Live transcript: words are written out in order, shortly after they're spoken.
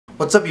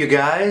What's up, you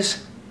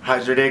guys?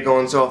 How's your day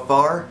going so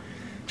far?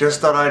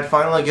 Just thought I'd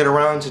finally get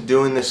around to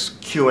doing this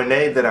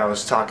Q&A that I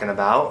was talking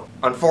about.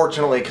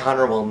 Unfortunately,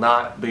 Connor will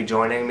not be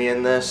joining me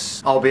in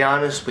this. I'll be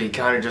honest, we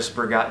kind of just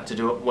forgot to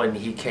do it when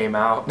he came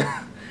out.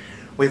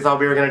 We thought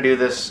we were going to do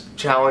this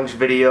challenge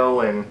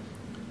video and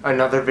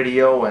another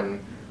video,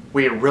 and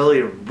we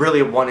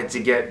really wanted to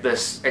get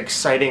this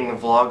exciting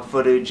vlog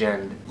footage,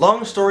 and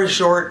long story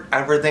short,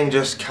 everything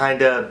just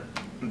kind of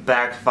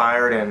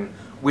backfired and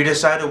we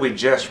decided we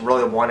just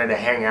really wanted to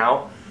hang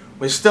out.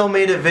 We still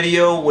made a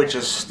video which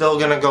is still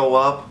gonna go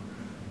up,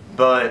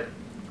 but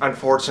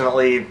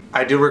unfortunately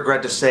I do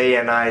regret to say,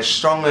 and I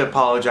strongly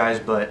apologize,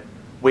 but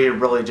we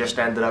really just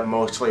ended up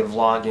mostly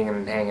vlogging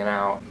and hanging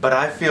out. But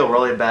I feel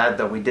really bad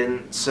that we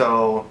didn't,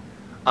 so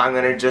I'm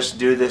gonna just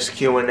do this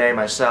Q&A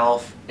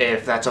myself,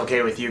 if that's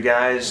okay with you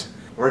guys.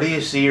 Where do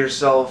you see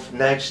yourself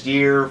next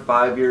year,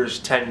 5 years,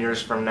 10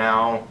 years from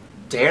now?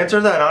 To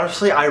answer that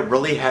honestly, I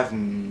really have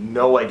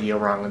no idea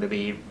where I'm going to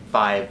be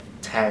 5,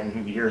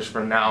 10 years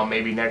from now,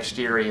 maybe next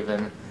year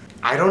even.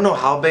 I don't know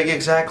how big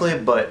exactly,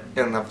 but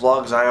in the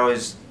vlogs I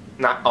always,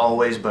 not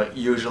always, but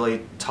usually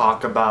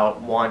talk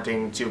about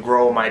wanting to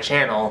grow my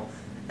channel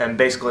and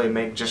basically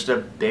make just a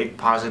big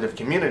positive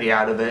community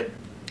out of it.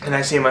 And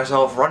I see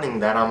myself running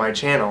that on my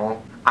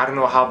channel. I don't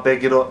know how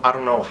big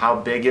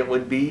it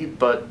would be,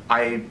 but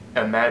I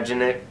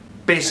imagine it.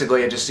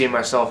 Basically, I just see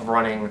myself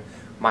running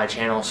my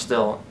channel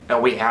still,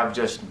 and we have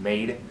just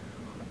made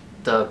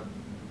the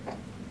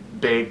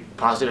big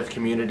positive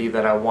community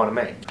that I want to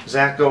make.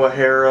 Zach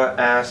O'Hara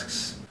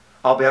asks,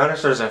 I'll be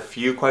honest, there's a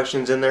few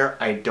questions in there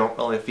I don't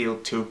really feel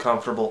too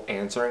comfortable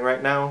answering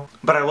right now,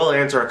 but I will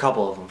answer a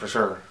couple of them for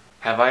sure.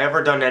 Have I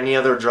ever done any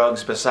other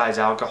drugs besides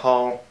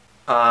alcohol?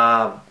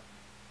 That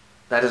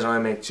doesn't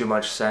really make too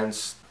much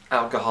sense.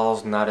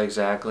 Alcohol's not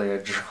exactly a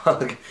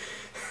drug.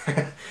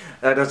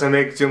 That doesn't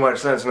make too much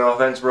sense, no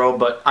offense, bro,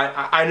 but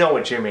I know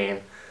what you mean.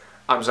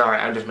 I'm sorry,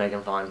 I'm just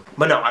making fun.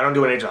 But no, I don't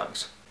do any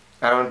drugs.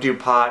 I don't do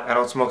pot, I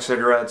don't smoke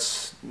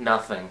cigarettes,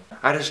 nothing.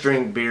 I just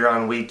drink beer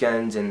on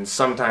weekends and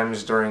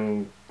sometimes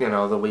during,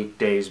 the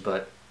weekdays,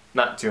 but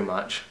not too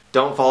much.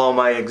 Don't follow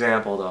my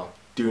example though.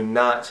 Do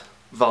not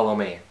follow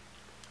me.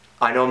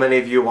 I know many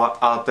of you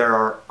out there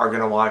are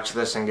gonna watch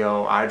this and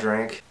go, I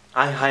drink.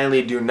 I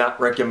highly do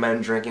not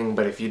recommend drinking,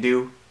 but if you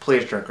do,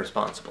 please drink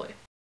responsibly.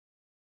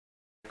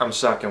 I'm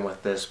sucking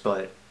with this,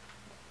 but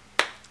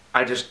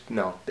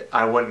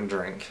I wouldn't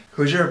drink.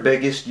 Who's your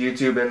biggest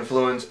YouTube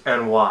influence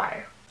and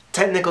why?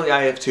 Technically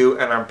I have two,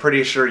 and I'm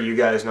pretty sure you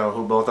guys know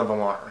who both of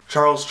them are.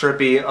 Charles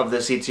Trippy of the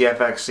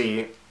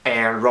CTFXC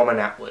and Roman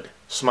Atwood.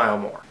 Smile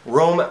more.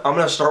 I'm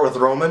gonna start with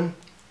Roman.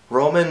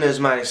 Roman is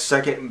my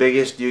second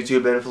biggest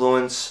YouTube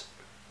influence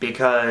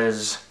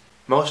because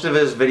most of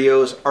his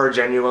videos are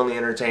genuinely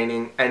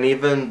entertaining, and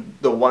even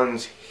the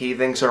ones he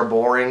thinks are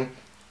boring,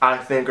 I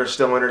think are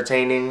still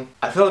entertaining.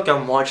 I feel like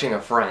I'm watching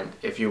a friend,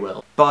 if you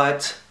will.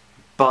 But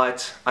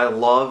I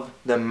love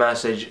the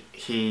message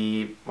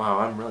wow,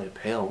 I'm really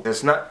pale.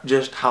 It's not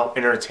just how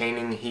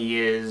entertaining he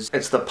is,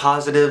 it's the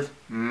positive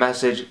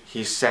message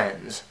he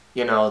sends.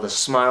 The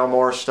smile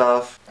more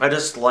stuff. I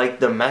just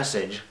like the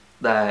message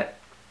that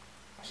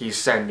he's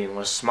sending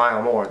with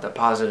Smile More, the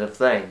positive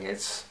thing.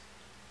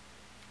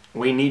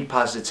 We need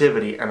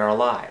positivity in our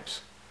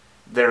lives.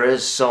 There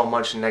is so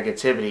much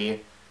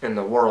negativity in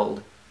the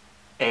world,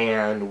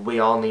 and we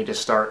all need to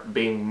start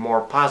being more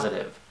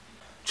positive.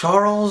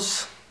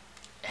 Charles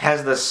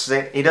has the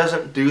same, he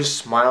doesn't do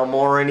Smile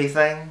More or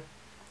anything,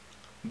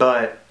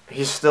 but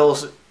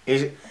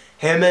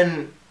him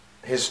and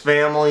his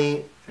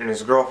family and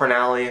his girlfriend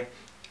Allie,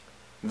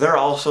 they're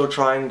also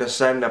trying to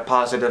send a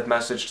positive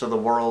message to the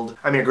world.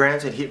 I mean,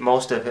 granted,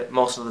 most of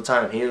the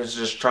time he was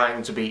just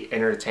trying to be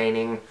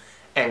entertaining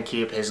and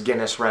keep his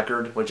Guinness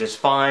record, which is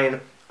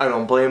fine. I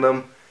don't blame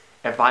him.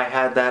 If I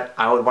had that,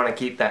 I would want to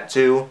keep that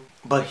too.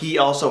 But he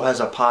also has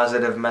a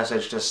positive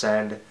message to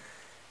send,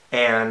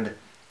 and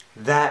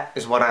that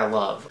is what I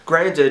love.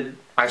 Granted,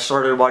 I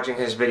started watching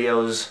his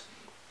videos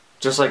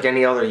just like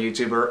any other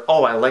YouTuber.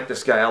 Oh, I like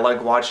this guy. I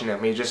like watching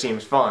him. He just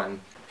seems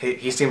fun.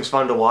 He seems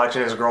fun to watch,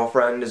 and his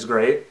girlfriend is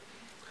great.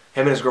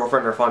 Him and his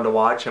girlfriend are fun to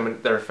watch. Him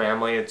and their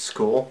family, it's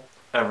cool.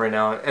 Every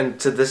now and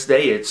to this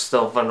day, it's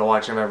still fun to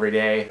watch him every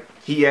day.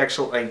 He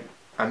actually,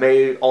 I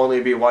may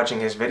only be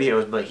watching his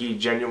videos, but he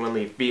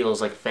genuinely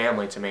feels like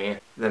family to me.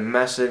 The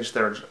message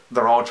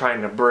they're all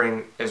trying to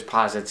bring is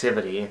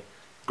positivity.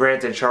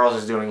 Granted, Charles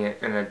is doing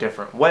it in a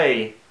different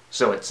way,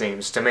 so it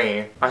seems to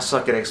me. I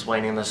suck at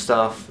explaining this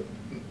stuff,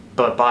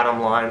 but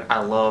bottom line, I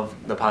love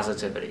the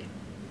positivity.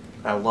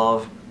 I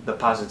love the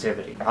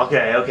positivity.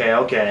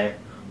 Okay.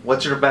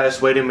 What's your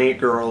best way to meet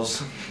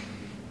girls?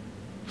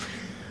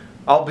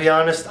 I'll be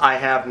honest, I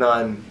have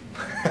none.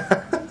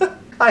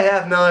 I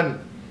have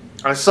none.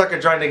 I suck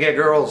at trying to get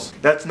girls.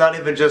 That's not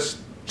even just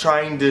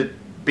trying to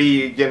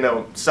be,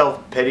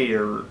 self-pity,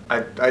 or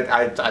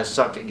I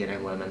suck at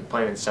getting women,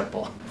 plain and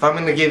simple. If I'm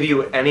gonna give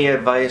you any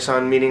advice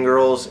on meeting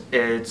girls,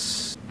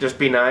 it's just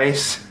be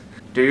nice.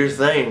 Do your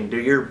thing. Do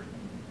your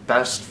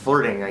best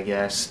flirting, I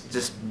guess.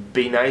 Just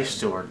be nice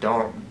to her.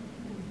 Don't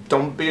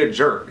don't be a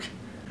jerk.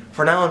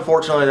 For now,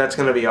 unfortunately, that's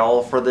going to be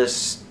all for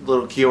this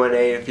little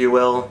Q&A, if you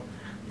will.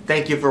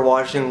 Thank you for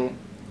watching.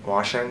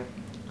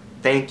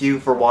 Thank you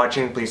for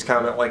watching. Please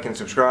comment, like, and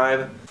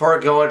subscribe. Before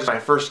I go into my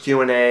first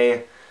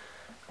Q&A,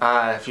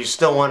 if you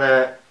still want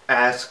to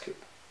ask,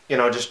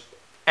 just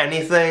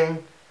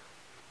anything,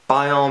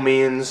 by all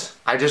means.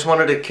 I just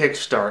wanted to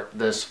kickstart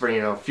this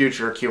for,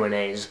 future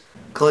Q&As.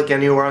 Click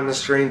anywhere on the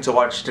screen to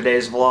watch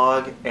today's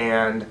vlog,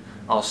 and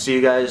I'll see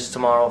you guys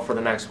tomorrow for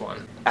the next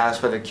one. As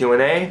for the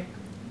Q&A,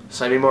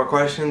 send me more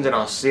questions, and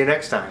I'll see you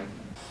next time.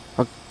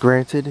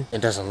 Granted,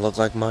 it doesn't look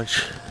like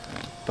much,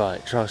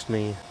 but trust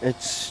me,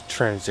 it's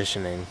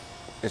transitioning.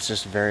 It's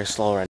just very slow right now.